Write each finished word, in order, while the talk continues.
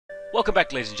Welcome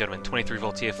back, ladies and gentlemen. 23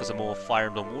 Volt here for some more Fire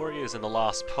Emblem Warriors. In the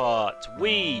last part,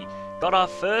 we got our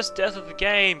first death of the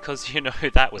game, because, you know,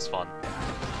 that was fun.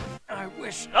 I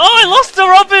wish. Oh, I lost to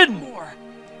Robin! More.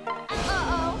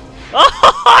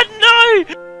 Oh,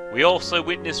 no! We also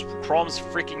witnessed Crom's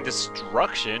freaking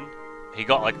destruction. He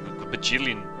got like a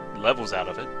bajillion levels out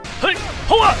of it. Hey,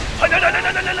 hold up! Oh,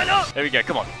 no! There we go,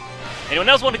 come on. Anyone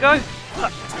else want to go?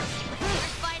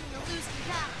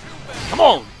 Come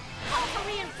on!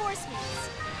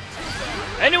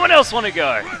 Anyone else want to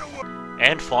go?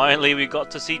 And finally we got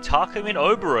to see Takumin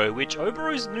Oboro, which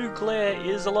Oboro's new glare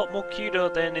is a lot more cuter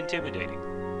than intimidating.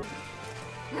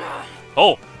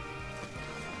 Oh!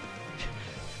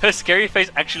 Her scary face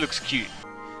actually looks cute.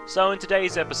 So in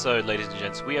today's episode, ladies and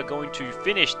gents, we are going to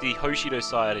finish the Hoshido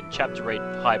side in Chapter 8,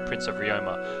 High Prince of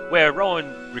Ryoma, where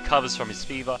Rowan recovers from his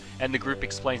fever and the group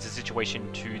explains the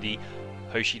situation to the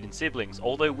Hoshidan siblings.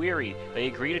 Although weary, they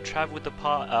agree to travel with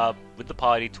the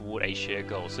party toward a shared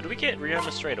goal. So do we get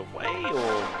Ryoma straight away,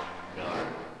 or no?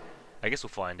 I guess we'll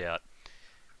find out.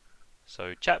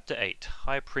 So Chapter 8,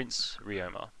 High Prince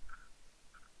Ryoma.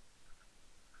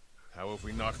 How have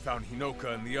we not found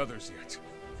Hinoka and the others yet?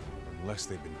 Unless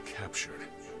they've been captured.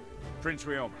 Prince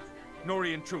Ryoma,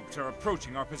 Norian troops are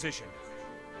approaching our position.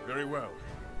 Very well.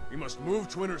 We must move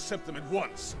to intercept them at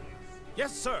once.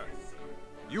 Yes, sir.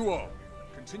 You all,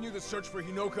 continue the search for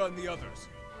Hinoka and the others.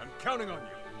 I'm counting on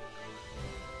you.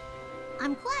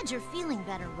 I'm glad you're feeling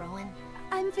better, Rowan.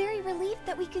 I'm very relieved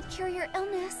that we could cure your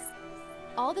illness.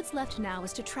 All that's left now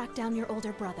is to track down your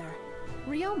older brother.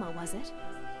 Ryoma, was it?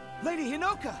 Lady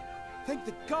Hinoka! Thank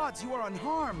the gods you are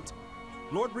unharmed!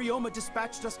 Lord Ryoma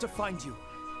dispatched us to find you.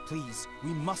 Please,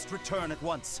 we must return at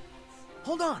once.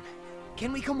 Hold on.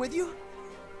 Can we come with you?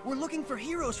 We're looking for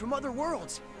heroes from other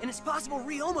worlds, and it's possible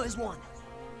Ryoma is one.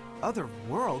 Other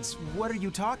worlds? What are you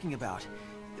talking about?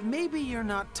 Maybe you're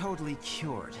not totally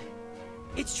cured.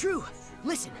 It's true.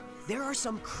 Listen, there are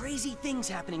some crazy things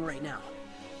happening right now.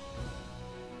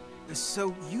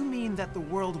 So you mean that the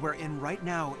world we're in right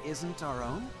now isn't our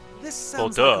own? This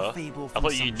sounds Well, like a fable from I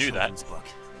thought you some knew that. children's book.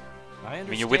 I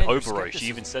mean, you're with Oboro, she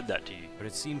even said that to you. But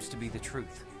it seems to be the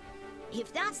truth.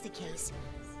 If that's the case,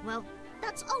 well,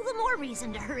 that's all the more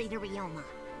reason to hurry to Ryoma.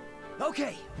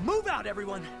 Okay, move out,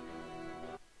 everyone!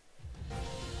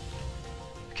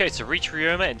 Okay, so reach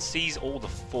Ryoma and seize all the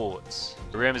forts.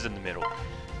 Ryoma's in the middle.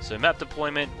 So map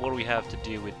deployment, what do we have to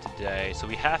deal with today? So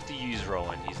we have to use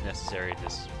Rowan, he's necessary in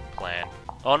this plan.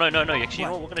 Oh no, actually you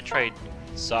know what, we're going to trade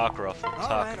Sakura for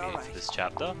Takumin for this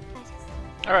chapter.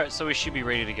 Alright, so we should be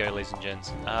ready to go, ladies and gents.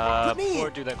 Before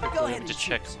I do that quickly, let me just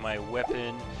check my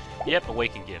weapon. Yep,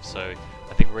 Awaken Gift, so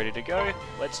I think we're ready to go.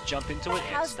 Let's jump into it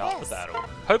and start the battle.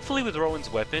 Hopefully with Rowan's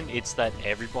weapon, it's that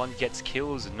everyone gets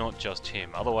kills and not just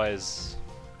him. Otherwise,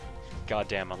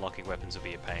 goddamn, unlocking weapons would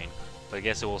be a pain. But I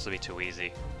guess it'll also be too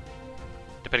easy,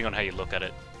 depending on how you look at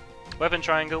it. Weapon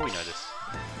triangle, we know this.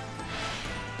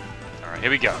 Alright, here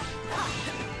we go.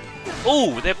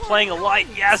 Ooh, they're playing Alight,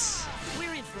 yes!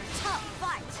 We're in for a tough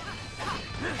fight.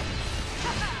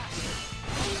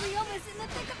 Ryoma's in the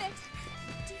thick of it.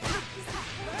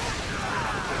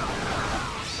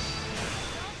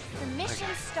 The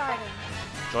mission's starting.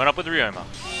 Join up with Ryoma.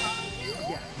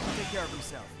 Yeah, he'll take care of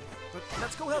himself. But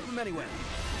let's go help him anyway.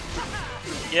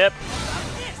 Yep.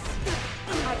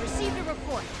 I've received a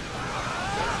report.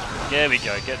 There we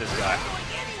go, get this guy.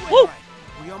 Woo!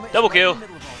 Ryoma is Double right in kill. the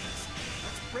middle of all this.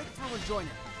 Let's break through and join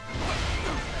him.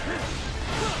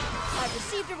 I've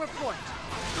received a report.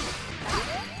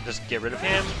 Just get rid of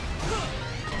him.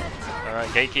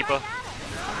 Alright, Gatekeeper.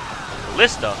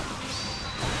 Ballista.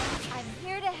 I'm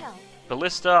here to help.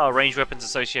 Ballista are ranged weapons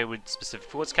associated with specific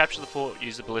forts. Capture the fort,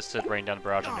 use the ballista to rain down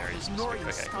barraging Oh, areas. these Specific. Norian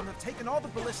Okay, scum have taken all the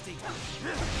ballistic.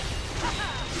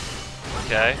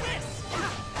 okay.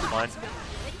 Fine. You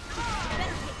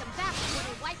better take them back before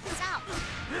they wipe us out.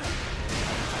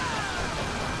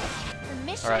 The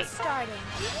mission's Alright. starting.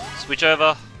 Switch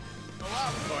over. If I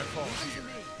fall here,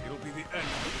 it'll be the end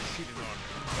of the Hoshidan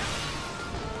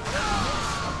army.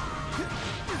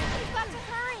 We've got to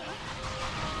hurry.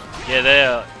 Yeah,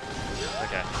 there.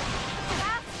 Okay.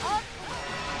 Traps all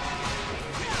clear.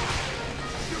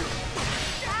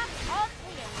 Traps all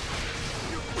clear.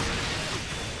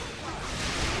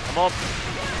 Come on. Oh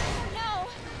no!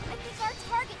 I think our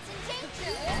target's in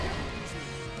danger.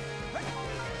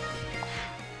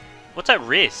 What's that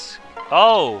risk?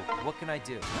 Oh. What can I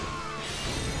do?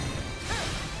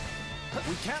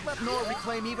 We can't let Nora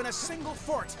reclaim even a single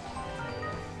fort.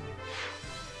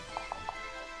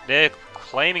 They're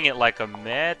claiming it like a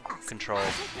mad control.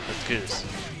 Let's do this.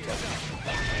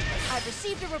 I've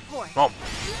received a report. Come on.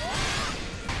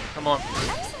 Come on.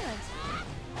 Excellent.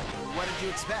 you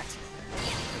expect?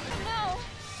 No,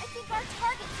 I think our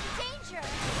target's in danger.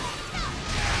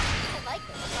 I like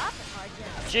this rocket hard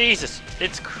jump. Jesus,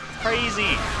 it's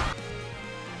crazy.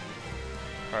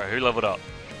 Alright, who leveled up?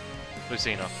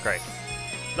 Lucina, great.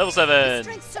 Level 7.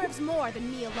 Strength serves more than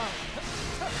me alone.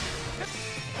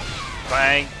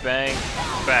 Bang, bang,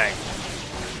 bang.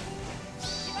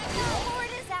 Forward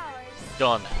is ours.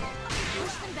 Done.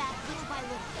 Push them back little by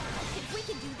little. If we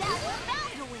can do that, we're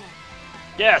bound to win.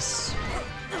 Yes!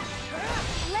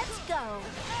 Let's go.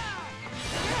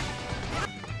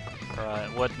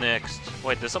 Alright, what next?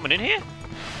 Wait, there's someone in here?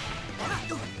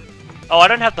 Oh, I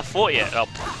don't have the fort yet. Oh.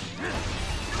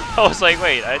 I was like,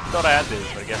 wait, I thought I had this,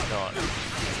 but I guess not.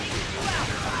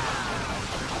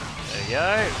 There you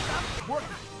go. Work.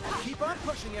 Keep on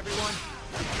pushing, everyone.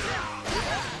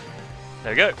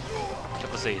 There we go.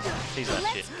 Get the seeds. Seize that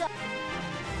shit. Let's go.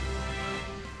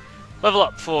 Level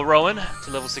up for Rowan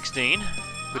to level 16.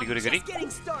 Goody goody goody. Just getting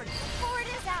started. Forward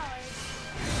is ours.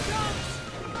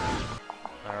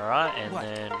 Alright, and What?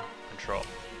 then control.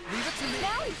 Leave it to me.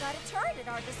 Now we've got a turret at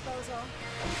our disposal.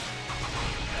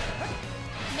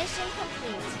 Mission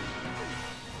complete.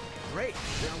 Great.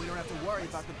 Now we don't have to worry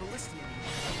about the ballista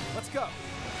anymore. Let's go.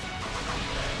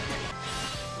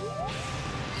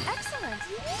 Excellent.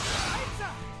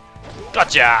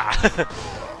 Gotcha!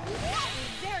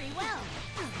 Very well.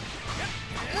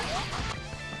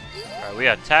 Alright, we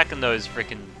are attacking those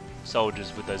freaking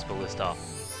soldiers with those ballista.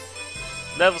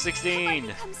 Level 16!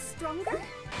 Become stronger?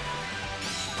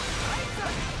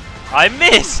 I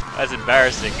miss! That's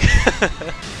embarrassing.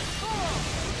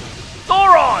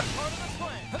 Thoron!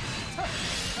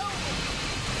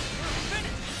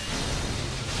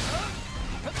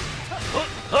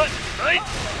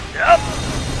 Yep.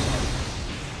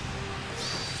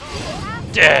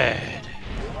 Dead.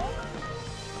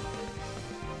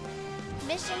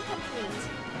 Mission complete.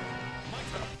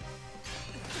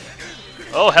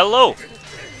 Oh, hello.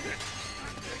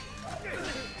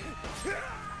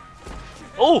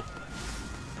 Oh.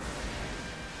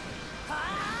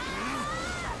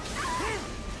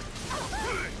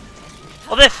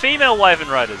 Oh, they're female wyvern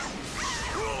riders.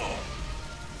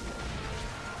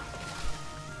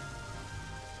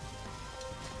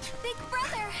 Big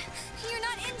brother, you're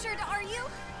not injured, are you?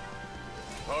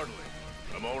 Hardly.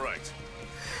 I'm all right.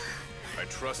 I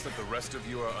trust that the rest of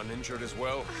you are uninjured as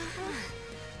well.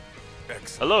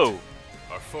 Excellent. Hello.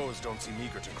 Our foes don't seem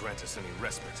eager to grant us any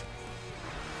respite.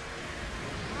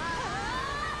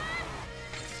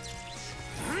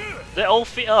 They're all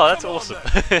oh, that's awesome.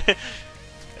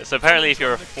 So apparently if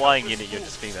you're a flying unit, you're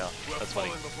just female. That's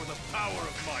funny. Before the power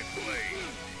of my blade.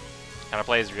 Can I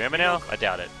play as Ryoma now? I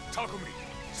doubt it. Takumi,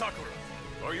 Sakura,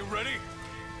 are you ready?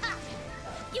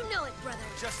 You know it, brother.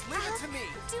 Just leave it to me.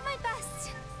 Do my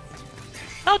best.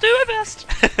 I'll do my best.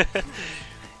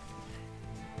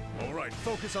 All right,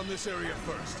 focus on this area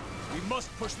first. We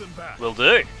must push them back. Will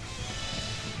do.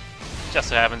 Just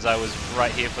so happens I was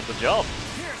right here for the job.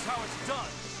 Here's how it's done.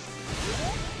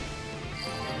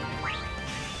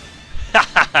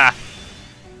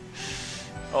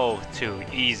 Oh, too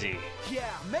easy. Yeah,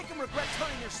 make them regret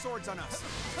turning their swords on us.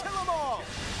 Kill them all.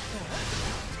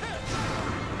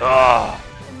 Oh.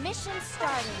 The mission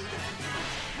started.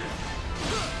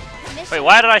 Mission Wait,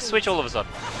 why did I complete. switch all of a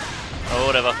sudden? Oh,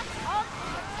 whatever.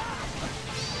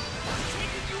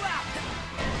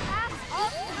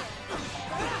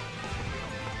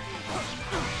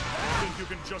 Think you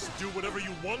can just do whatever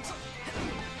you want?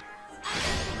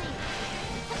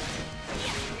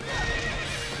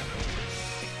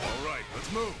 All right,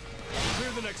 let's move.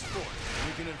 Clear the next fort.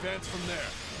 We can advance from there.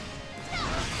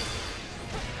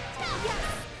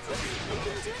 We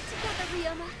can do it together,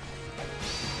 Ryoma.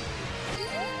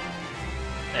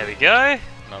 There we go.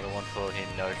 Another one for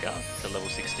Hinoka to level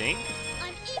 16.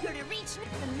 I'm eager to reach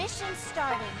the mission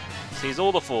started. Seize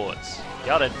all the forts.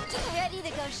 Got it. Ready to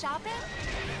go shopping?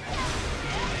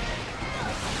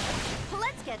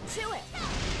 Let's get to it.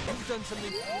 You've done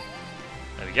something.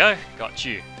 There we go. Got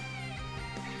you.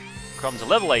 Crumb to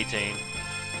level 18.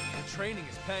 The training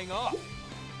is paying off.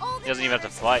 All He doesn't even have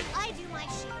to fight. I do my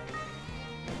share.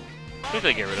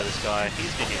 Quickly get rid of this guy.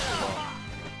 He's been here too long.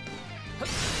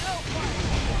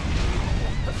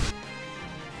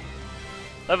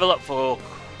 Level up for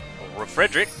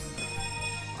Frederick.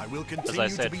 I will As continue I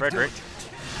said, to be Frederick. diligent.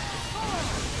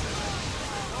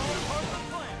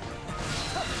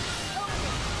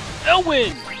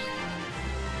 Elwin!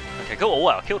 Okay, cool. Oh,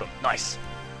 wow, I killed him. Nice.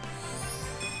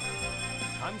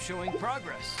 I'm showing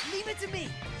progress. Leave it to me.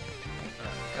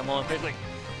 Come on, quickly.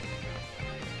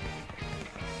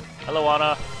 Hello,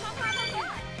 Anna.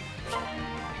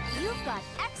 You've got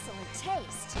excellent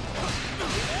taste.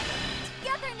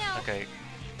 Okay.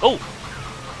 Oh!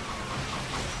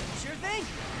 Sure thing.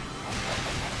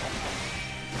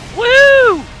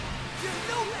 Woo!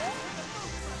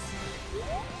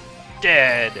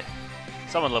 Dead.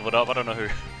 Someone leveled up. I don't know who.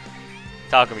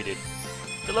 Takumi did.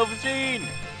 To level 15.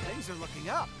 Things are looking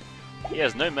up. He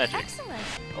has no magic. Excellent.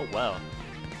 Oh wow.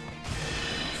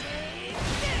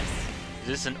 Is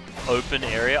this an open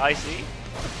area I see?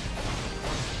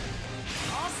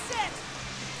 All set.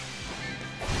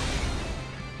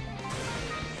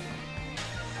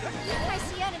 I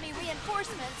see enemy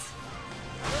reinforcements.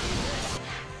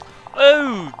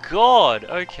 Oh god,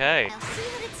 okay. I'll see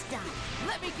that it's done.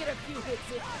 Let me get a few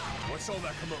hits in. What's all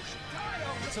that commotion?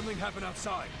 Did something happen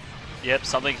outside? Yep,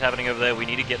 something's happening over there. We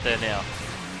need to get there now.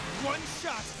 One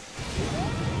shot.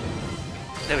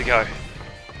 There we go.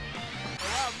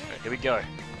 Here we go.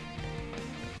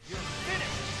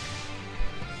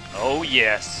 Oh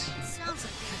yes. Sounds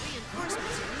like the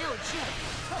reinforcements are no joke.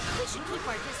 We should keep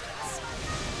our distance.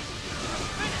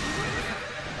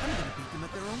 I'm gonna beat them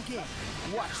at their own game.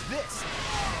 Watch this.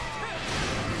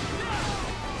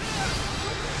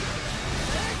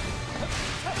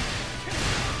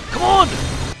 Come on!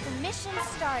 The mission's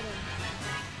starting.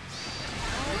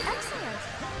 Oh, excellent.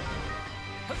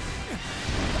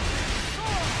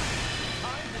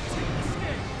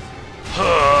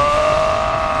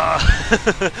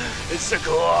 It's so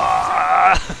cool!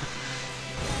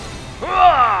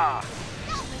 Ah!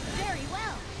 That went very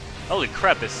well. Holy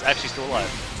crap, it's actually still alive.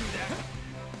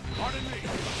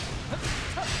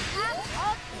 Path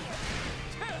all clear.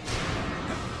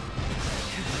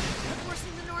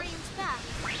 Forcing the Norians back,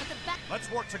 but the back. Let's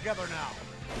work together now.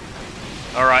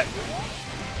 Alright.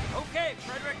 Okay,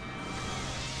 Frederick.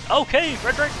 Okay,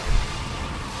 Frederick!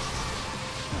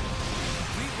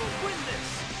 We will win this.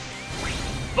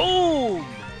 Boom!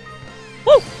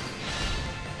 Woo!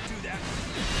 Do that.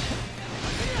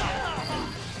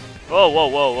 Whoa, whoa,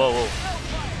 whoa, whoa, whoa.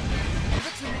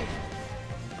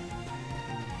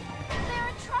 They're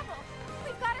in trouble.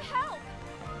 We've got to help.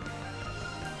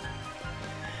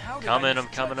 Coming, I'm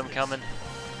coming, I'm coming.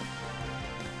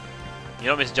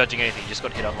 You're not misjudging anything, you just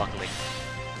got hit unluckily.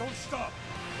 Don't stop.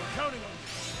 We're counting on you.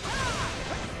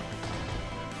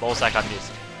 Ballsack, I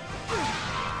missed.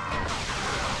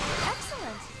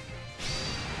 Excellent.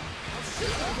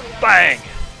 Bang!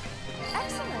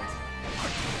 Excellent.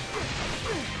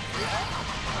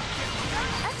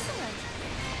 Excellent.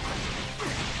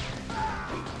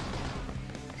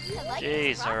 I like Jeez,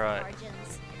 those profit alright. margins.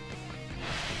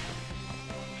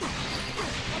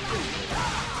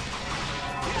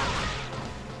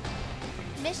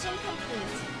 Mission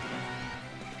complete.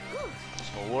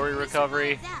 Small warrior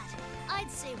recovery. That,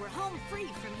 I'd say we're home free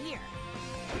from here.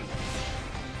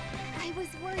 I was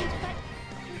worried, but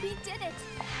we did it.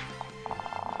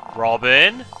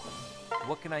 Robin?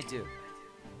 What can I do?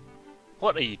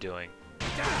 What are you doing?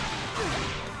 Forget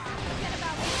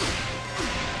about it.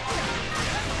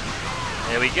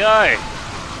 There we go!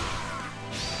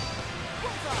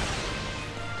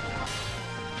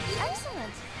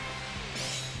 Excellent.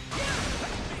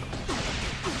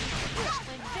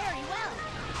 Went very well.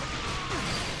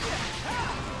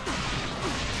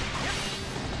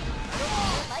 I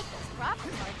like those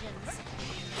profit margins.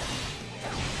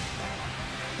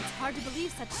 It's hard to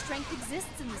believe such strength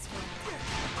exists in this world.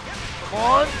 Come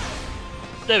on!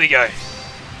 There we go.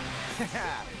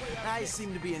 I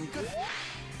seem to be in good.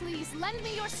 Please lend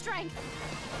me your strength.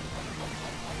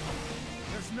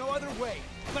 There's no other way.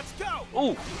 Let's go.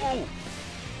 Ooh, ooh.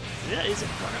 Yeah, is it?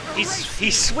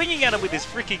 He's swinging at him with his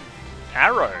freaking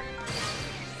arrow.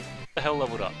 The hell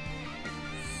leveled up?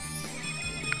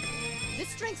 This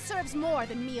strength serves more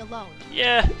than me alone.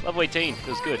 Yeah, level 18.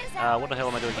 Feels good. What the hell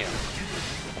am I doing here?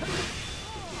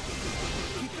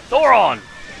 Thoron!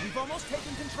 We've almost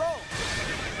taken control.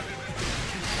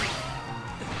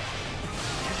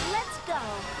 Let's go.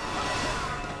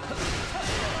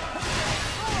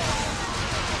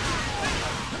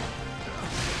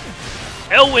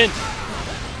 Elwind!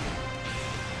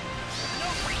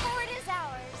 Fort is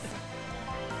ours.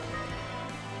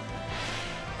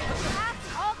 Path's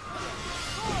all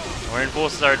clear. Warrior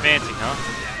forces are advancing, huh?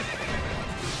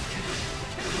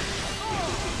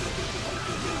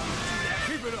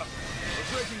 Keep it up. We're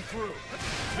breaking through.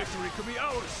 Victory could be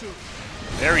ours soon.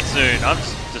 Very soon. I'm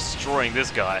just destroying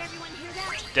this guy. Everyone hear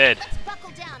that? Dead. Let's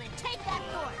buckle down and take that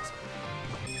fort.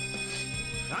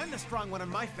 I'm the strong one in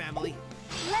my family.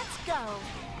 Let's go.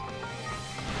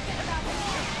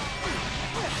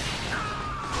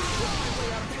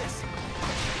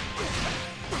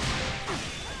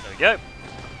 There we go.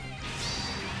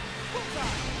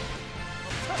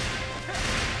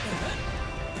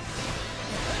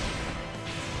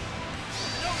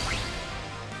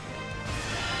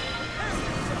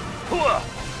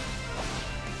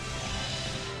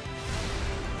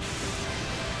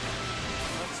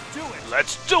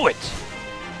 Let's do it!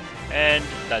 And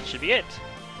that should be it.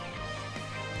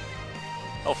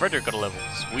 Oh, Frederick got a level.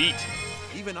 Sweet.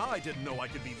 Even I didn't know I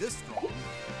could be this strong.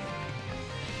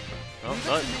 Oh,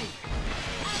 no.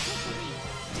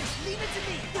 Just leave it to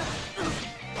me.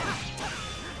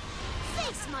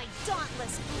 Face my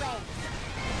dauntless blade.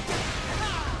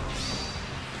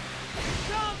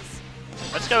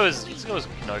 Let's go as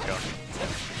Noka.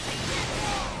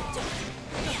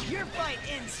 Your fight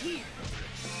ends here.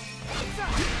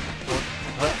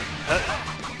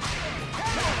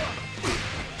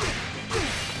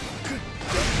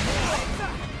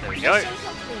 There we go. Mission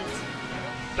complete.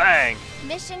 Bang!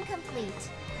 Mission complete.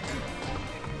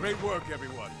 Great work,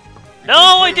 everyone. No,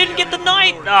 I didn't get the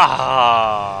knight!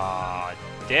 Ah,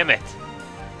 damn it.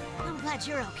 I'm glad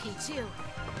you're okay too.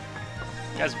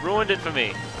 You guys ruined it for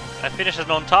me. I finished as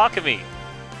non-Takumi.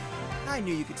 I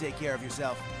knew you could take care of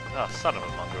yourself. Oh, son of a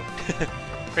mongrel.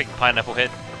 Freaking pineapple head.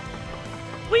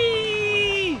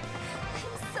 Whee!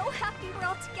 I'm so happy we're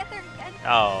all together again.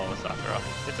 Oh, Sakura.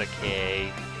 It's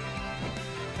okay.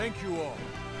 Thank you all.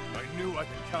 I knew I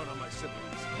could count on my siblings.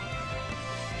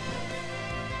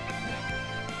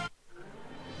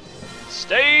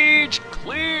 Stage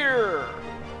clear!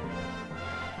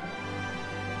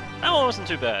 That one wasn't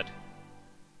too bad.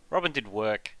 Robin did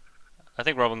work. I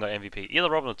think Robin got MVP. Either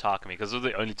Robin or Takumi, because those are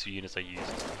the only two units I used.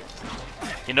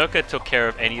 Hinoka took care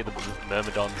of any of the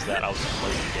Myrmidons that I was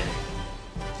supposed to get.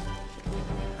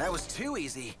 That was too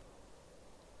easy.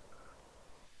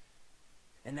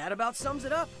 And that about sums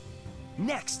it up.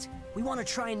 Next, we want to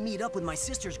try and meet up with my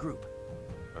sister's group.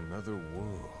 Another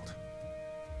world.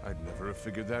 I'd never have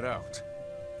figured that out.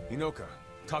 Hinoka,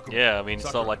 Takumi, Yeah, I mean, it's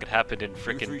Sakura, not like it happened in you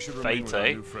three frickin' should remain Fate, with our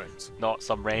eh? new friends. Not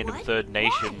some random What? third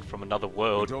nation from another We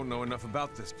world. don't know enough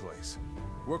about this place.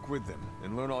 Work with them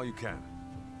and learn all you can.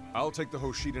 I'll take the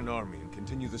Hoshidan army and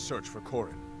continue the search for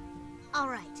Korin. All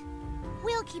right.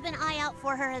 We'll keep an eye out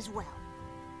for her as well.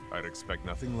 I'd expect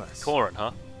nothing less. Korin,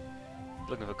 huh?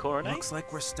 Looking for Korin, eh? Looks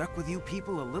like we're stuck with you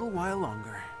people a little while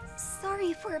longer.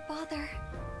 Sorry for a bother.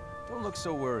 Don't look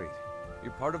so worried.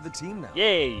 You're part of the team now.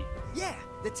 Yay! Yeah,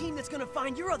 the team that's gonna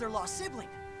find your other lost sibling.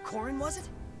 Korin, was it?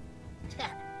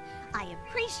 I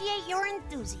appreciate your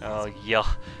enthusiasm. Oh, yeah.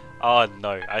 Oh,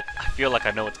 no. I feel like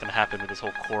I know what's gonna happen with this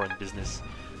whole Korin business.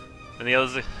 And the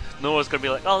others, Nora's gonna be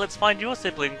like, oh, let's find your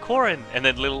sibling, Korin! And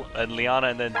then Liana,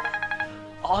 and then...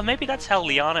 Oh, maybe that's how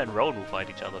Liana and Rowan will find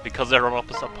each other, because they're on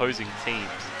opposing teams.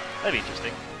 That'd be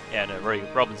interesting. Yeah, no,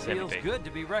 Robin's Feels MVP. good to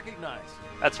be recognized.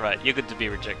 That's right, you're good to be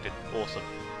rejected. Awesome.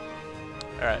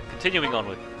 Alright, continuing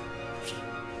onward.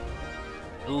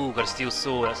 Ooh, got a steel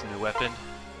sword, that's a new weapon.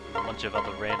 A bunch of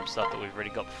other random stuff that we've already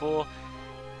got before.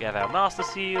 We have our Master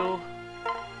Seal.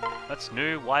 That's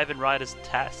new. Wyvern Rider's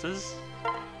Tasses.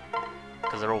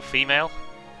 Because they're all female.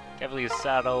 Cavalier's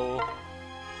Saddle.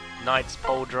 Knight's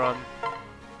Pauldron.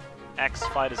 Axe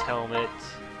Fighter's Helmet.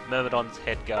 Myrmidon's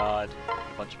Headguard.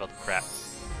 A bunch of other crap.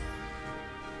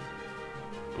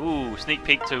 Ooh, sneak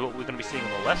peek to what we're going to be seeing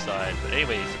on the left side. But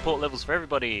anyway, support levels for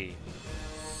everybody.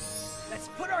 Let's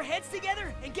put our heads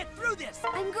together and get through this.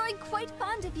 I'm growing quite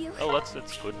fond of you. Oh,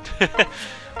 that's good.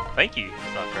 Thank you,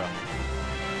 Sakura.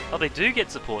 Oh, they do get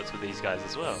supports with these guys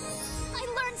as well. I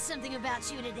learned something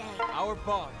about you today. Our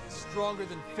bond is stronger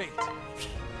than fate.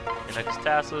 Next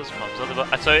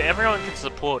Tassos, so everyone can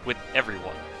support with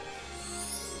everyone.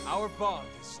 Our bond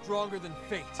is stronger than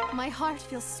fate. My heart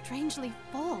feels strangely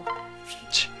full.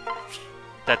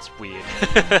 That's weird.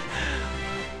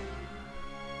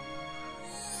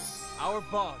 Our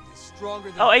bond is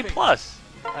stronger than Oh, A+. fate.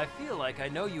 I feel like I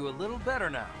know you a little better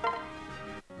now.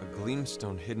 A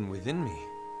gleamstone hidden within me.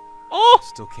 Oh!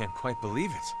 Still can't quite believe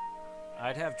it.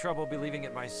 I'd have trouble believing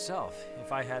it myself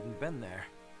if I hadn't been there.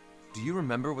 Do you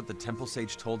remember what the Temple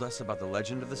Sage told us about the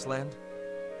legend of this land?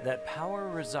 That power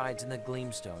resides in the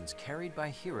gleamstones carried by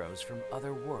heroes from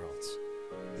other worlds.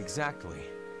 Exactly.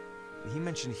 He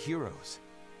mentioned heroes.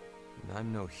 And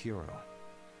I'm no hero.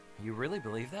 You really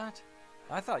believe that?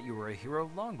 I thought you were a hero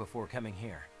long before coming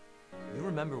here. You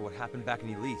remember what happened back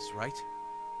in Elise, right?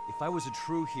 If I was a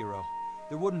true hero,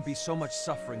 there wouldn't be so much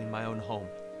suffering in my own home.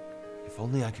 If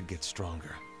only I could get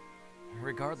stronger.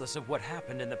 Regardless of what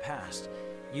happened in the past,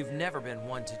 you've never been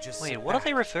one to just Wait, sit what are back.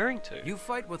 they referring to? You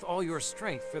fight with all your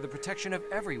strength for the protection of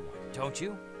everyone, don't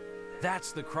you?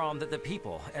 That's the Crom that the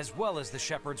people, as well as the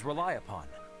shepherds, rely upon.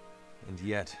 And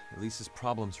yet, Elise's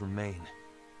problems remain.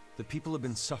 The people have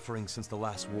been suffering since the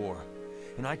last war,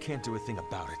 and I can't do a thing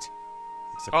about it.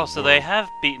 Except Oh, the so they world have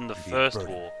beaten the can be a first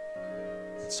burden. war.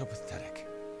 It's so pathetic.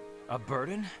 A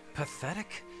burden?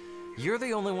 Pathetic? You're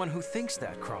the only one who thinks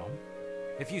that, Crom.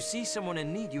 If you see someone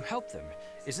in need, you help them.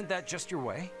 Isn't that just your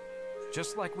way?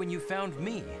 Just like when you found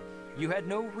me. You had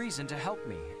no reason to help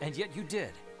me, and yet you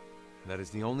did. That is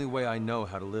the only way I know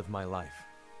how to live my life.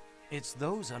 It's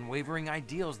those unwavering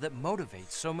ideals that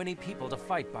motivate so many people to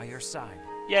fight by your side.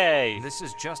 Yay! This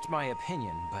is just my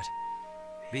opinion, but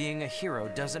being a hero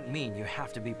doesn't mean you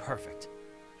have to be perfect.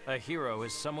 A hero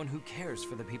is someone who cares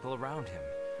for the people around him,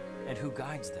 and who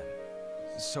guides them.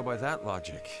 So by that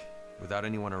logic, without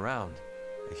anyone around,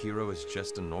 a hero is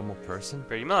just a normal person?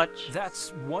 Pretty much.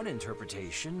 That's one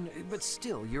interpretation, but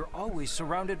still, you're always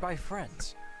surrounded by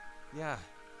friends. Yeah,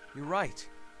 you're right.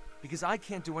 Because I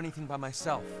can't do anything by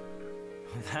myself.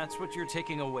 That's what you're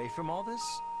taking away from all this?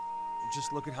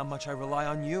 Just look at how much I rely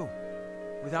on you.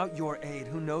 Without your aid,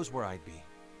 who knows where I'd be?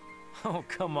 Oh,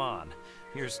 come on.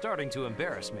 You're starting to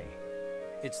embarrass me.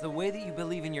 It's the way that you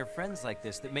believe in your friends like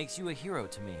this that makes you a hero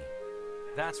to me.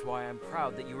 That's why I'm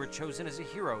proud that you were chosen as a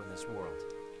hero in this world.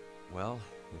 Well,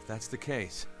 if that's the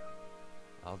case,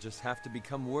 I'll just have to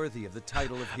become worthy of the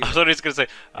title of hero. I thought he was going to say,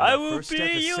 I will first step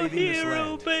be is your saving this hero,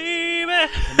 land.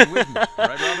 baby! Come you with me,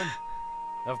 right, Robin?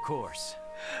 Of course.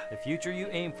 The future you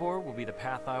aim for will be the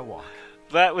path I walk.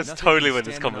 That was Nothing totally can where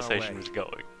this stand in our conversation way. was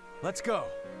going. Let's go.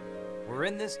 We're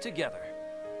in this together.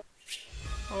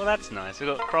 Oh, that's nice.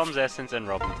 We've got Chrom's essence and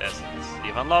Robin's essence.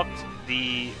 You've unlocked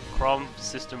the Chrom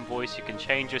system voice. You can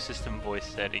change your system voice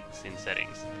settings in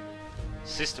settings.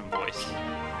 System voice.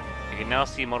 You can now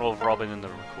see a model of Robin in the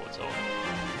record zone.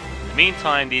 In the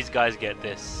meantime, these guys get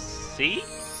this. See?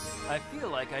 I feel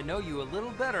like I know you a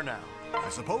little better now. I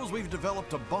suppose we've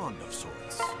developed a bond of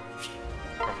sorts.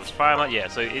 Chroma's Paramount. Yeah,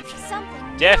 so it's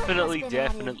Something definitely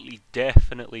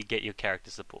get your character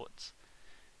supports.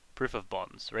 Proof of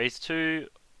bonds. Raise 2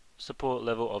 support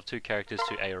level of 2 characters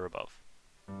to A or above.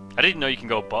 I didn't know you can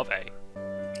go above A.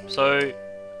 So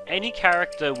any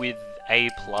character with A+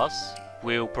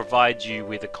 will provide you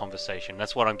with a conversation.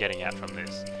 That's what I'm getting at from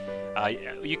this.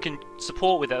 You can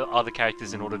support with other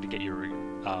characters in order to get your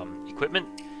equipment,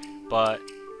 but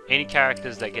any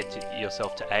characters that get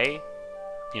yourself to A,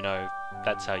 you know,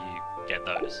 that's how you get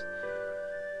those.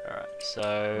 Alright,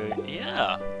 so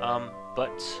yeah,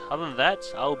 but other than that,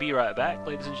 I'll be right back,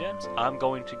 ladies and gents. I'm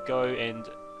going to go and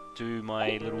do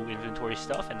my little inventory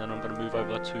stuff, and then I'm going to move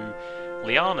over to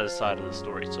Liana's side of the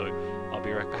story, so I'll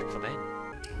be right back for then.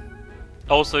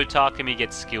 Also, Takumi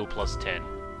gets skill plus 10.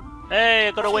 Hey,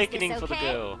 I got awakening for the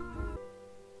girl.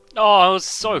 Oh, I was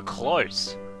so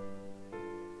close.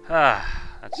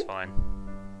 Ah, that's fine.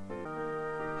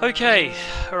 Okay,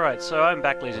 alright, so I'm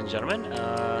back, ladies and gentlemen.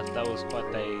 That was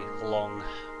quite a long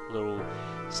little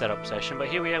setup session, but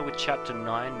here we are with Chapter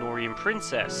 9, Norian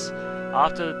Princess.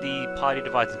 After the party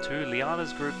divides in two,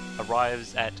 Liana's group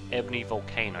arrives at Ebony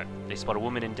Volcano. They spot a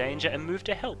woman in danger and move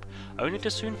to help, only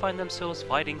to soon find themselves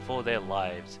fighting for their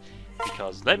lives.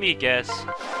 Because, let me guess,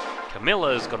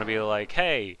 Camilla's gonna be like,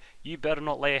 hey, you better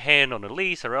not lay a hand on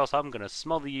Elise or else I'm gonna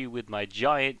smother you with my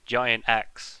giant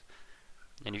axe.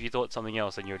 And if you thought something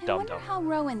else, then you're I dumb wonder dumb. how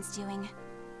Rowan's doing.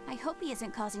 I hope he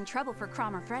isn't causing trouble for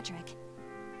Chrom or Frederick.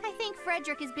 I think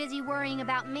Frederick is busy worrying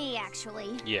about me,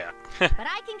 actually. Yeah. But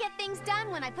I can get things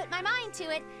done when I put my mind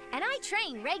to it, and I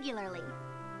train regularly.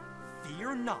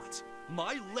 Fear not.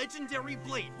 My legendary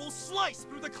blade will slice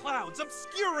through the clouds,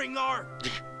 obscuring our...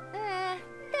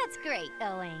 That's great,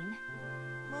 Owain.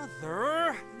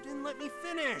 Mother, you didn't let me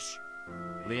finish.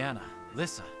 Liana,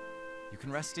 Lissa, you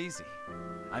can rest easy.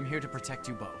 I'm here to protect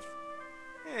you both.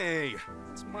 Hey,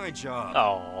 it's my job.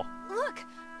 Oh. Look,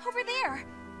 over there.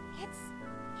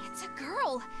 It's a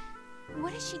girl.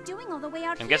 What is she doing all the way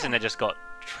out here? I'm guessing they just got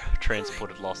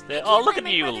transported lost there. I Oh, can't look find at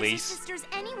my you, brothers and Elise. sisters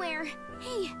anywhere.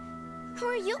 Hey, who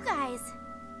are you guys?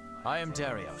 I am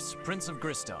Darius, Prince of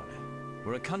Gristone.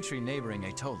 We're a country neighboring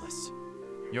Aetolis.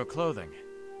 Your clothing.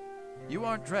 You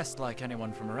aren't dressed like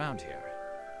anyone from around here.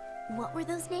 What were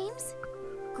those names?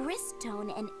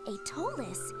 Gristone and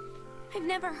Aetolis. I've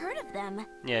never heard of them.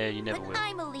 Yeah, you never But will.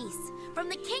 I'm Elise, from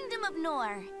the Kingdom of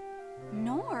Nor.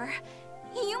 Nor?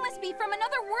 You must be from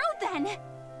another world then!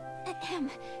 Ahem.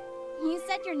 You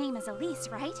said your name is Elise,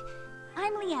 right?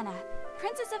 I'm Liana,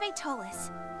 Princess of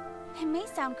Aetolis. It may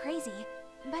sound crazy,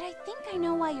 but I think I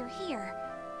know why you're here.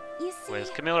 You see... Where's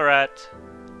Camilla at?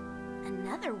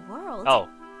 Another world? Oh.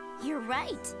 You're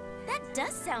right. That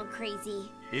does sound crazy.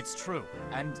 It's true,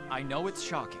 and I know it's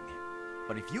shocking.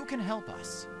 But if you can help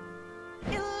us...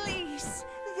 Elise!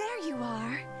 There you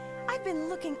are. I've been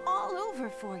looking all over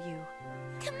for you.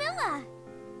 Camilla!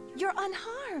 You're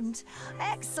unharmed.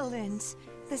 Excellent.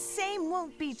 The same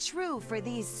won't be true for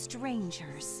these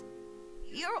strangers.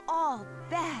 You're all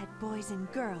bad boys and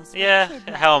girls. Yeah,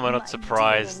 how am I not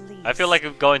surprised? I feel like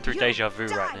I'm going through deja vu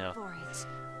right now.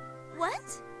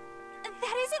 What?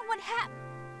 That isn't what happened.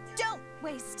 Don't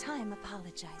waste time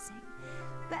apologizing.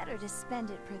 Better to spend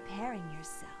it preparing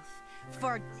yourself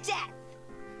for death.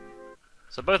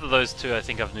 So both of those two, I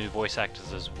think, have new voice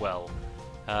actors as well.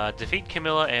 Defeat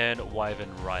Camilla and Wyvern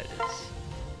Riders.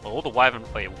 All the Wyvern...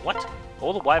 Wait, what?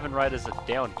 All the Wyvern Riders are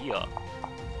down here.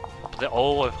 But they're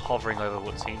all hovering over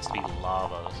what seems to be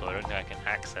lava, so I don't think I can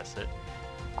access it.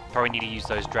 Probably need to use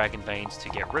those dragon veins to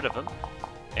get rid of them.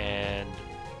 And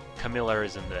Camilla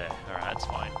isn't there. Alright, that's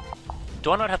fine.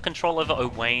 Do I not have control over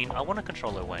Owain? I want to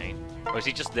control Owain. Or is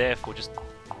he just there for just,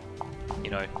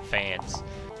 you know, fans?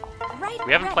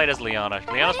 We haven't played as Liana.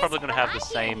 Liana's probably going to have the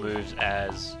same moves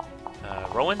as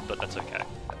Rowan, but that's okay.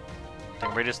 Think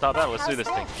I'm ready to start battle. Let's do this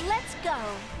thing. Let's go.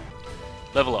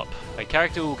 Level up. A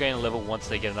character will gain a level once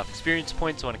they get enough experience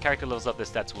points, so when a character levels up, their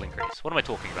stats will increase. What am I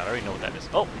talking about? I already know what that is.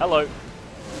 Oh, hello.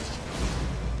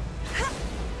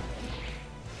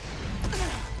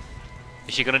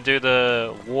 Is she gonna do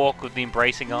the walk with the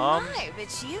embracing arms? My,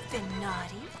 but you've been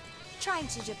naughty, trying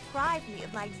to deprive me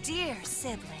of my dear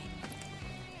sibling.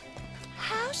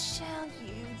 How shall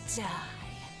you die?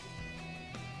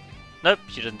 Nope,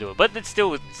 she doesn't do it, but it's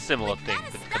still a similar thing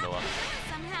with Camilla.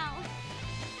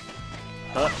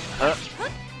 Huh.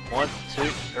 1, 2,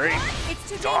 3. It's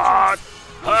too God!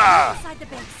 dangerous. Ah! Inside the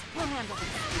base. We'll handle this.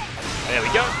 There we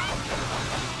go.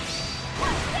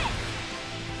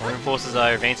 Our forces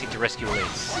are advancing to rescue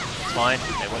Elise. It's fine,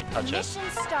 they won't touch us.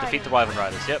 Defeat the Wyvern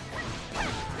Riders, yep.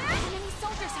 Enemy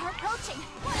soldiers are approaching.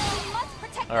 We must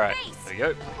protect the Alright, base. there we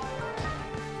go.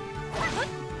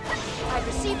 I've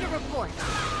received a report.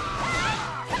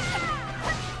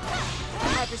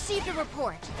 I've received a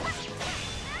report.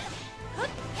 The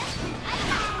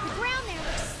ground there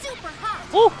looks super hot.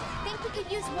 Woo! Think we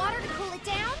could use water to cool it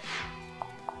down?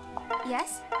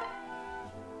 Yes?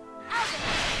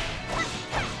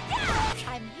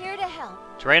 I'm here to help.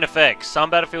 Terrain effects. Some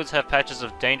battlefields have patches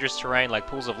of dangerous terrain like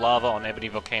pools of lava on Ebony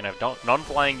Volcano.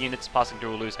 Non-flying units passing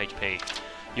through will lose HP.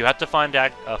 You have to find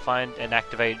and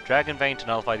activate Dragon Vein to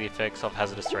nullify the effects of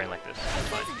hazardous terrain like this. There's a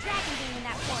dragon vein in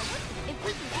that forest. If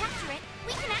we can capture it,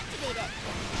 we can activate it.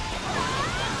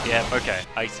 Yeah, okay,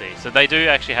 I see. So they do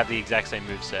actually have the exact same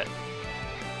moveset.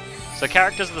 So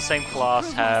characters of the same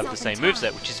class have the same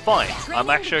moveset, which is fine. I'm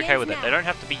actually okay with it. They don't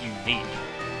have to be unique,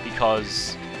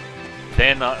 because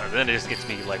then it just gets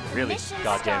me like really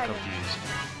goddamn confused.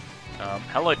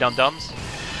 Hello, dum-dums.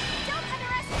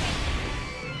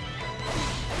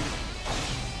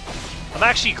 I'm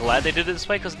actually glad they did it this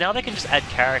way, because now they can just add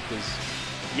characters,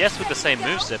 yes, with the same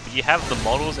moveset, but you have the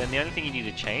models, and the only thing you need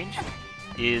to change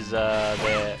is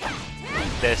their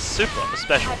super, the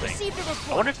special thing.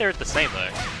 I wonder if they're the same though.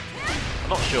 I'm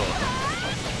not sure.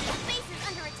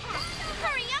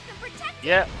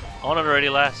 Yeah, on it already,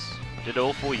 lass. Did it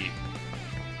all for you.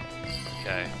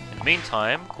 Okay. In the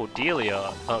meantime,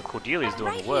 Cordelia's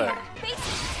doing the work.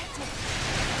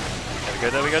 There we go,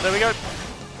 there we go, there we go.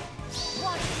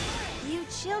 You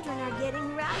children are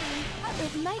getting rowdy.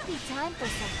 It might be time for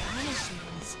some punishment.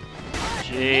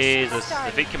 Jesus.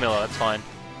 Defeat Camilla, that's fine.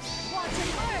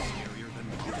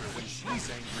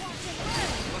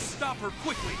 Let's stop her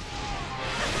quickly.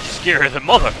 She's scarier than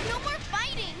mother. No more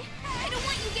fighting. I don't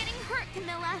want you getting hurt,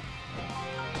 Camilla.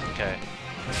 Okay.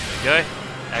 There we go.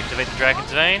 Activate the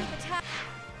Dragon's Vein.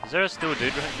 Is there still a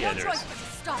dude? Yeah, there is.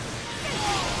 Stop.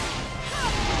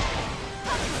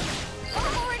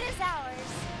 Forward is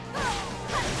ours.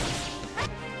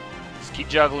 Just keep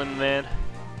juggling, man.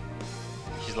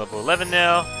 She's level 11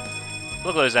 now.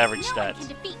 Look at those average stats.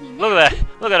 Look at that.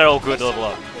 Look at that old good level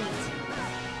up.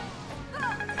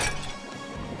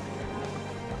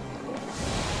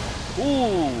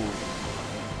 Ooh.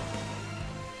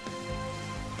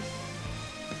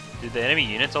 Did the enemy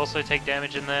units also take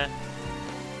damage in there?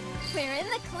 We're in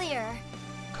the clear.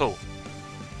 Cool.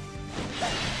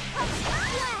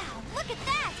 Wow, look at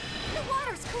that! The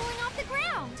water's cooling off the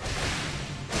ground.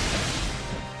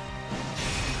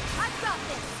 I've got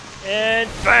this. And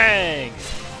bang!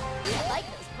 I like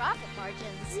those profit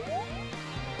margins.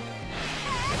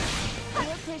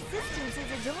 Your persistence is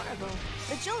adorable,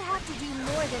 but you'll have to do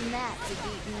more than that to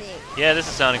beat me. Yeah, this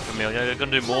is sounding familiar. They're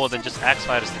gonna do more than just axe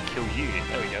fighters to kill you.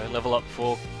 There we go. Level up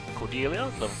for Cordelia,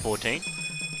 level 14.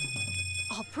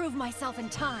 I'll prove myself in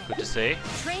time. Good to see.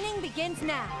 Training begins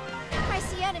now. I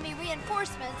see enemy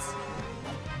reinforcements.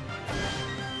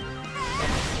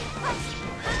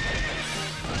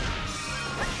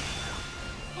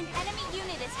 An enemy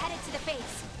unit is headed to the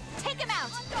base. Take him out.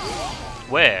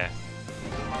 Where?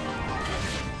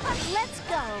 Let's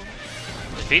go.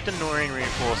 Defeat the Norian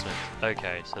reinforcement.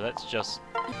 Okay, so that's just...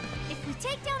 If we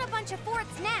take down a bunch of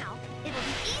forts now, it'll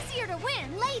be easier to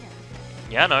win later.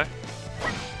 Yeah, I know.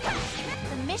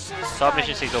 The mission Side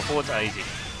mission seize all forwards are easy.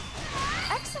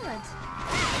 Excellent.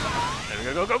 There we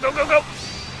go, go, go, go, go, go!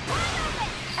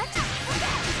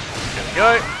 There we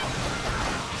go.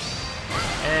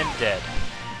 And dead.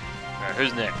 Alright,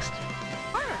 who's next?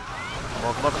 Come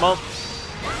on, come on, come on.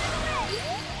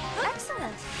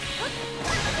 Excellent.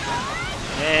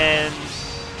 And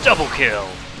double kill.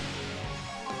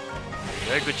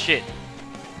 Very good shit.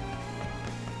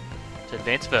 To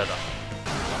advance further.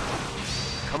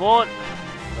 Come on,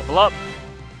 level up.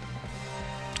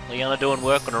 Liana doing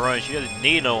work on her own. She doesn't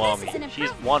need no army. She's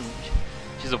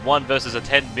a 1 versus a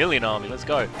 10 million army. Let's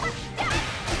go.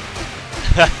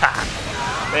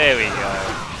 There we go.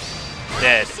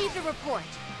 Dead. Receive the report.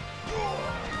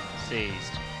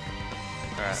 Seized.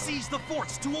 Alright. Seize the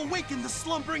forts to awaken the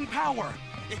slumbering power.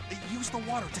 Use the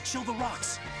water to chill the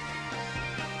rocks.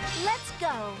 Let's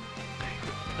go.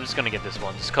 I'm just gonna get this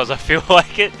one, just because I feel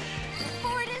like it.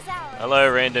 Fort is ours. Hello,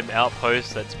 random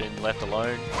outpost that's been left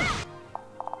alone.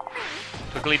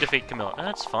 Quickly defeat Camilla.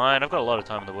 That's fine, I've got a lot of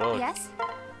time in the world. Yes?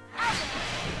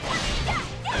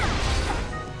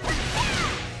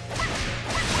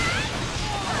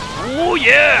 Oh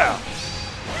yeah!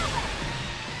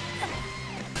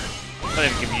 Not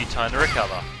even giving you time to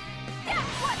recover.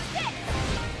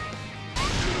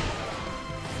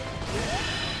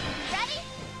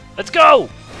 Let's go!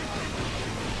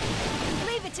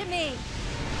 Leave it to me.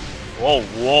 Whoa,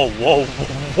 whoa, whoa,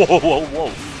 whoa, whoa, whoa,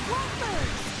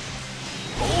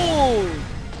 whoa!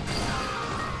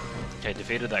 Okay,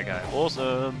 defeated that guy.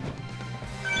 Awesome.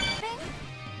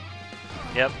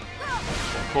 Yep.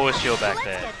 Of course you're back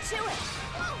there.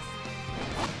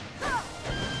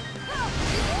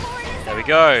 There we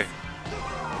go.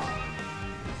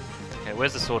 Okay,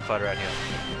 where's the sword fighter out here?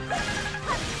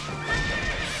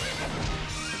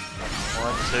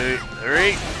 1, 2,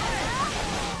 3.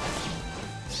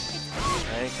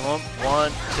 Okay, come on.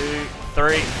 1, 2,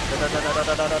 3.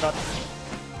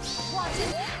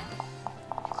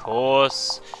 Of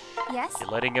course. Yes? You're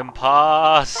letting him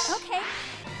pass. Okay.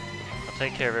 I'll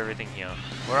take care of everything here.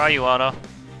 Where are you, Anna?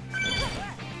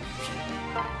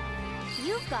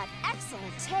 You've got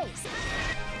excellent taste.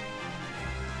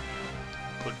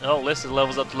 Oh, Lissa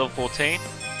levels up to level 14. I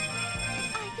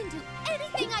can do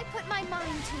anything I put my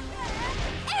mind to.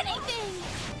 Anything!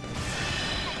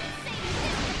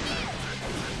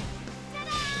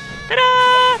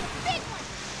 Ta-da!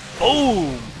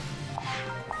 Boom!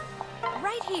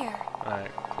 Right here.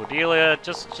 Alright, Cordelia,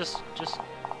 just...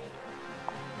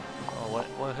 Oh,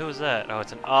 what, who was that? Oh,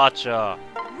 it's an archer.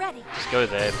 Ready. Just go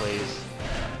there, please.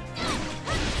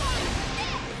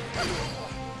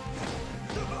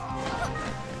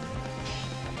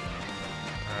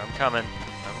 I'm coming.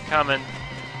 I'm coming.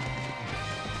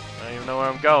 I don't even know where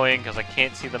I'm going because I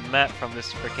can't see the map from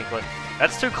this freaking cliff.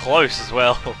 That's too close as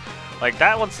well. Like,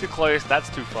 that one's too close, that's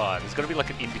too far. There's gotta be like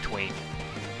an in-between.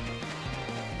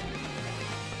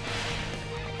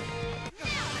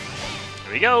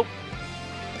 Here we go!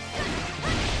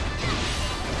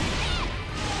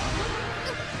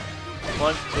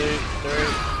 One, 2, 3,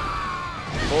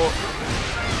 4.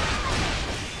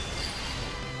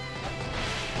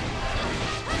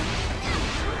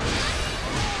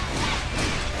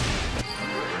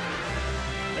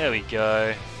 There we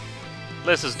go.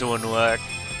 Lissa's doing work.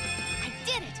 I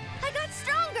did it! I got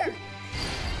stronger!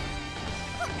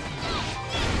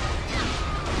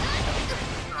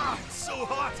 Ah, it's so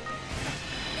hot!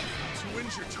 Too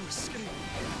injured to escape.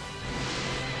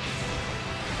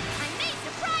 I may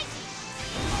surprise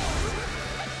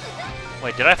you!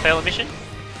 Wait, did I fail a mission?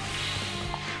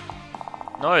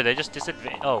 No, they just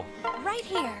disadvantaged. Oh. Right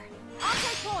here. I'll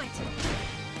take point.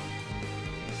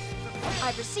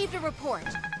 I've received a report.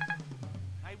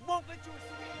 I won't let you.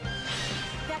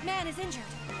 That man is injured.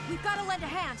 We've got to lend a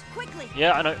hand, quickly.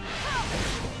 Yeah, I know.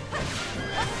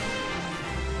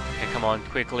 Okay, come on,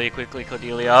 quickly,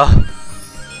 Cordelia.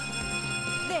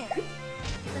 There.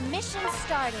 The mission's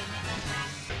starting.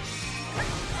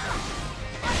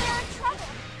 They're in trouble.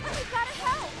 We've got to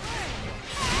help.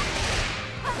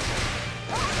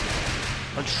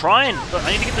 I'm trying, but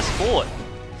I need to get this fort.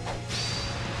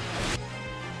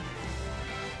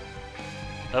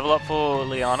 Level up for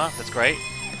Liana, that's great.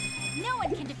 No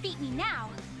one can defeat me now.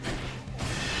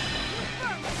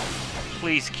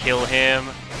 Please kill him.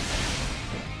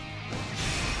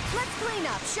 Let's clean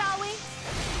up, shall we?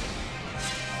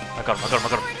 I got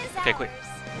him. Okay, quick.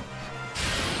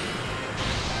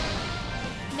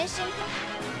 Mission.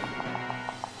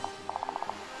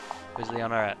 Where's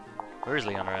Liana at? Where is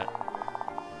Liana at?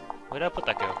 Where did I put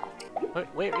that girl? Wait,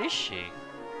 where is she?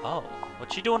 Oh,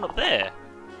 what's she doing up there?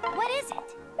 What is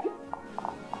it?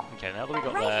 I'm Okay, now that we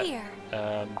got Right that, here.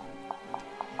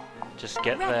 just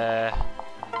get Ready. there,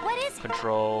 What is it?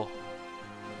 control,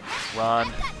 run.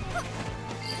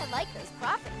 I like those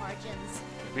profit margins.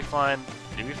 Did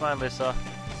we find Lissa?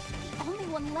 The only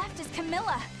one left is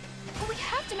Camilla. But we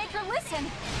have to make her listen.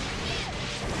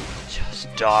 Just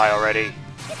die already.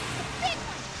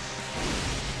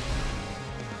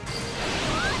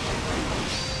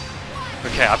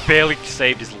 Okay, I barely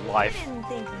saved his life. Didn't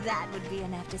think that would be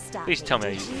enough to stop Please tell me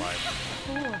did he's you? alive.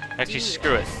 Poor Actually, dear.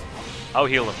 screw it. I'll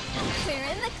heal him. We're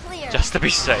in the clear. Just to be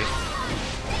safe.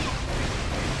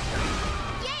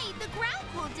 Yay, the ground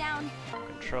cooled down.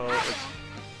 Control.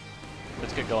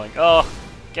 Let's get going. Oh,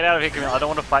 get out of here, Camille. I don't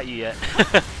want to fight you yet.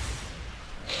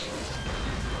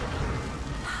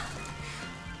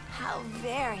 How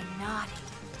very naughty.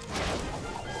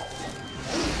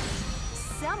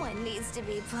 Someone needs to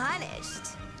be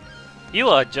punished. You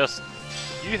are just...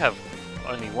 You have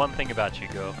only one thing about you,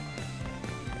 girl.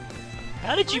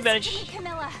 How did you Listen to manage... me,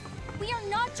 Camilla. We are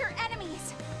not your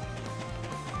enemies.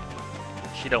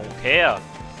 She don't care.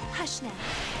 Hush now,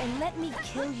 and let me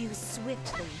kill you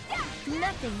swiftly.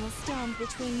 Nothing will stand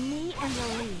between me and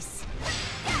Elise.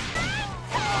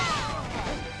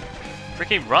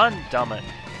 Freaking run, dummit.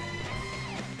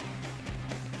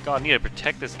 God, I need to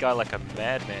protect this guy like a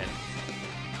madman.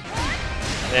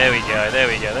 There we go, there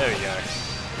we go, there we go.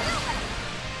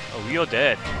 Oh, you're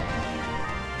dead.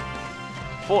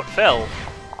 Fort fell.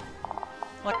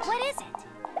 What? What is it?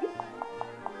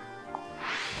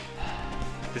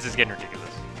 This is getting ridiculous.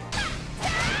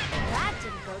 That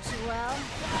didn't go too well.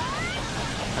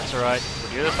 That's alright.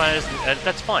 The other fighters,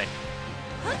 that's fine.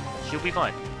 She'll be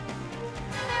fine.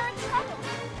 They're in trouble.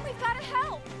 We've got to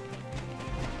help.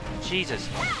 Jesus.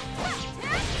 I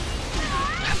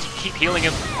have to keep healing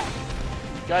him.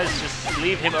 Guys, just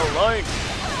leave him alone.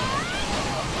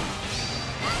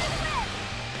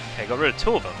 Okay, got rid of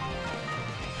two of them.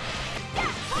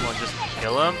 Come on, just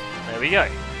kill him. There we go.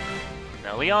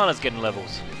 Now Liana's getting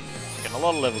levels. Getting a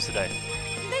lot of levels today.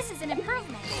 This is an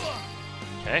improvement.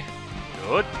 Okay,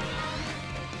 good.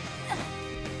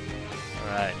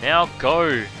 Alright, now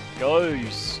go. Go, you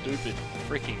stupid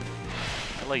freaking...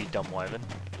 Hello, you dumb wyvern.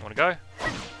 You wanna go?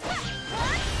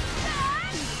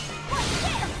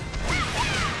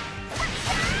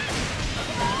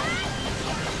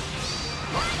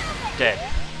 Dead.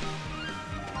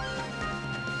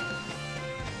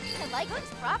 I like those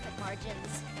profit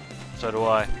margins. So do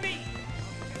I.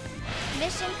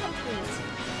 Mission complete.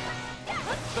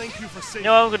 Thank you for saving.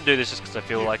 You know, I'm gonna do this just because I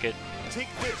feel like it. Take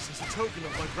this as a token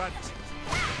of my gratitude.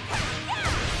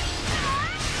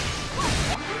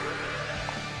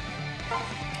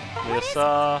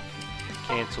 Lissa,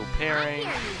 cancel pairing. I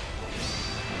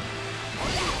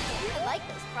like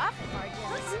those profit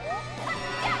margins.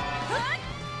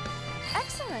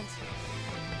 Excellent.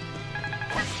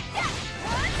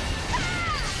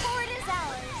 Fort is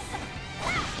ours.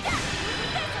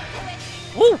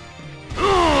 Woo!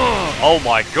 Oh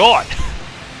my god!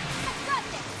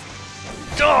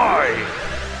 Die!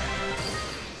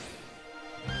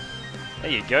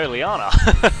 There you go, Liana.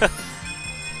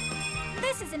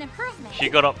 This is an improvement. She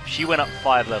went up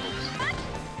 5 levels.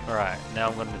 Alright, now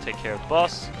I'm gonna take care of the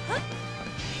boss.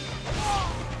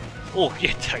 Oh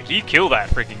yeah, you kill that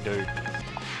freaking dude.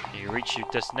 You reach your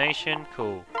destination,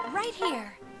 cool. Right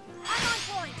here. I'm on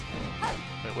point.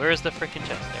 Wait, where is the freaking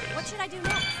chest? There it What is. should I do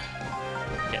next?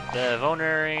 Get the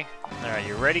vulnerary. Alright,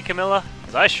 you ready, Camilla?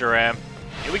 Because I sure am.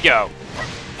 Here we go.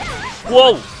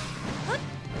 Whoa!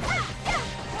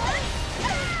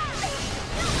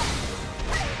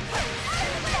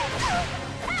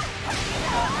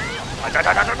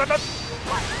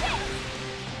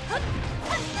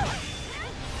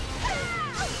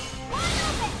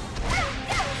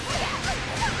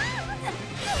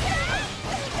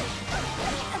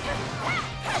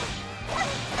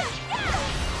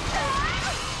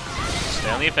 Stay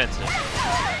on the offensive.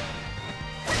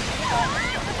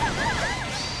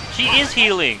 She is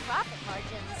healing. Profit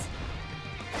margins.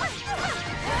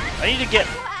 I need to get...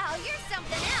 Wow, you're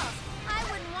something else. I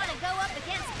wouldn't want to go up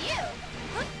against you.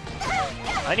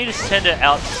 I need to send her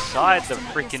outside the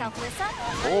freaking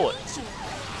fort.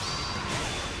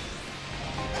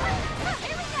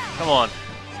 Come on.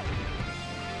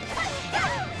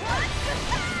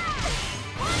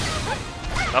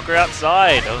 Knock her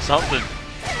outside or something.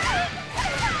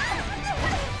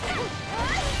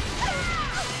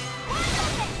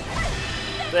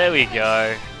 There we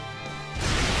go.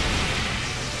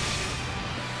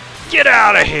 Get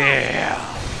out of here!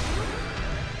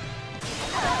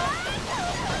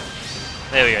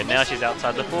 There we go, now she's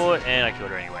outside the fort, and I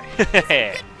killed her anyway. Good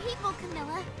people,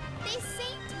 Camilla. They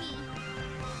saved me.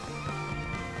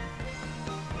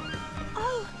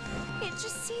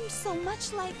 seemed so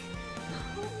much like...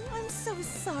 Oh, I'm so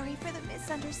sorry for the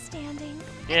misunderstanding.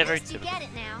 Yeah, very You typical. get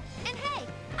it now. And hey,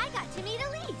 I got to meet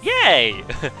Elise. Yay!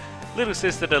 Little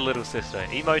sister to little sister.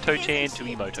 Emoto-chan to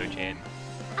Emoto-chan.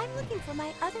 I'm looking for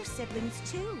my other siblings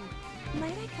too.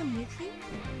 Might I come with you?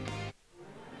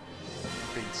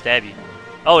 Freaking stab you.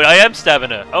 Oh, I am stabbing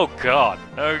her. Oh god.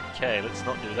 Okay, let's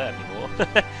not do that anymore.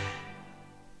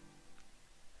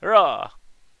 Hurrah!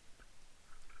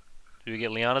 Do we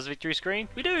get Liana's victory screen?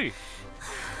 We do!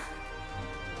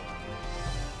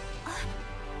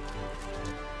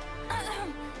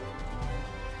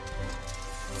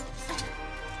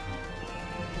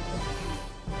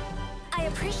 I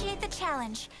appreciate the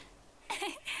challenge.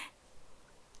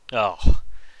 Oh.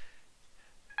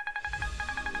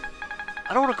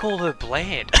 I don't want to call her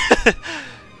bland.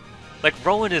 Like,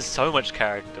 Rowan is so much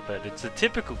character, but it's a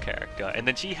typical character, and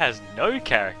then she has no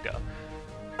character,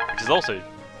 which is also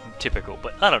typical,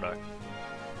 but I don't know.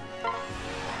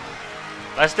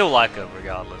 I still like her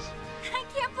regardless. I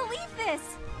can't believe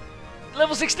this.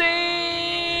 Level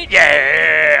 16!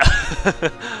 Yeah!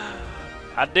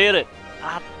 I did it!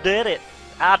 I did it!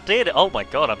 I did it! Oh my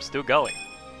god, I'm still going.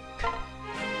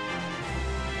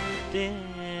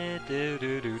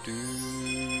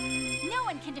 No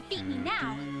one can defeat me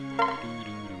now.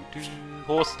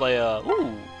 Horse Slayer.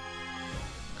 Ooh!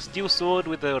 Steel sword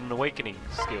with an awakening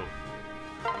skill.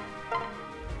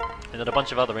 And then a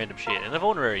bunch of other random shit. And a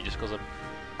vulnerary just because I'm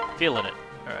feeling it.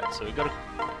 Alright, so we got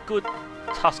a good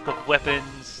tusk of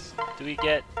weapons. Do we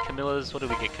get Camilla's? What do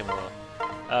we get, Camilla?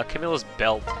 Camilla's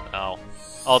belt. Oh.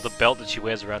 Oh, the belt that she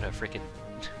wears around her freaking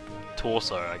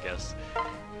torso, I guess.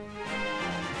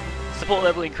 Support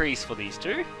level increase for these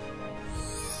two.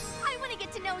 I want to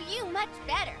get to know you much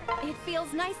better. It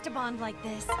feels nice to bond like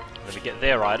this. Let me get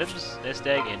their items. Nest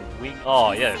egg and wing.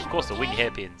 Oh, yeah, of course, the wing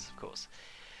hairpins, of course.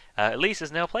 Elise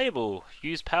is now playable.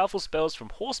 Use powerful spells from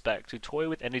horseback to toy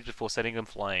with enemies before setting them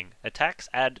flying. Attacks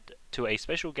add to a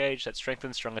special gauge that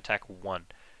strengthens strong attack 1.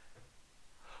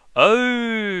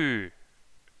 Oh!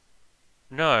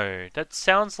 No, that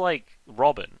sounds like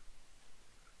Robin.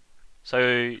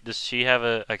 So, does she have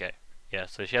a... Okay, yeah,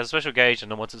 so she has a special gauge,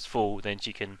 and then once it's full, then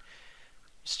she can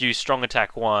use strong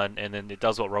attack 1, and then it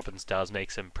does what Robin's does,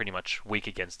 makes him pretty much weak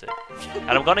against it. And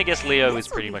I'm gonna guess Leo is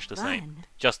pretty much the same.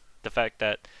 Just the fact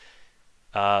that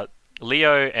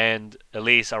Leo and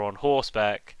Elise are on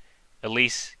horseback,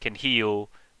 Elise can heal,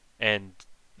 and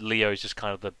Leo is just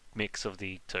kind of the mix of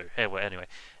the two. Anyway,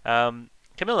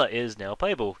 Camilla is now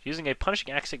playable. Using a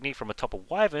punishing axe technique from atop a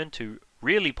wyvern to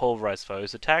really pulverize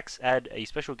foes, attacks add a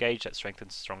special gauge that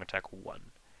strengthens strong attack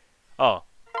 1. Oh.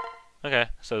 Okay,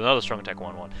 so another strong attack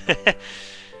 1/1.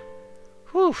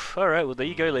 Whew, alright, well there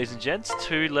you go ladies and gents.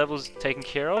 2 levels taken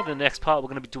care of. The next part we're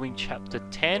going to be doing chapter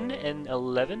 10 and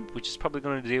 11, which is probably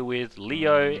going to deal with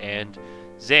Leo and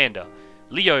Xander.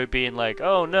 Leo being like,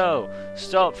 oh no,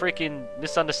 stop freaking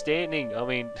misunderstanding. I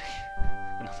mean,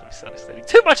 not misunderstanding.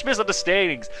 Too much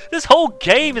misunderstandings! This whole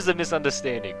game is a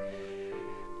misunderstanding!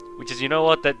 Which is, you know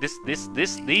what, that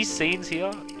these scenes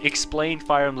here explain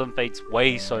Fire Emblem Fates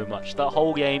way so much. The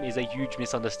whole game is a huge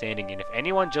misunderstanding, and if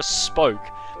anyone just spoke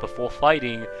before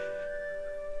fighting,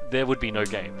 there would be no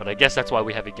game. But I guess that's why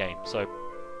we have a game, so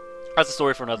that's a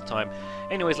story for another time.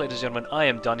 Anyways, ladies and gentlemen, I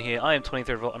am done here. I am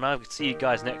 23rd, and I will see you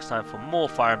guys next time for more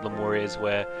Fire Emblem Warriors,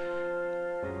 where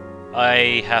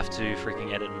I have to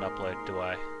freaking edit and upload, do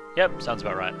I? Yep, sounds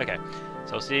about right. Okay,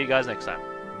 so I'll see you guys next time.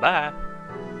 Bye!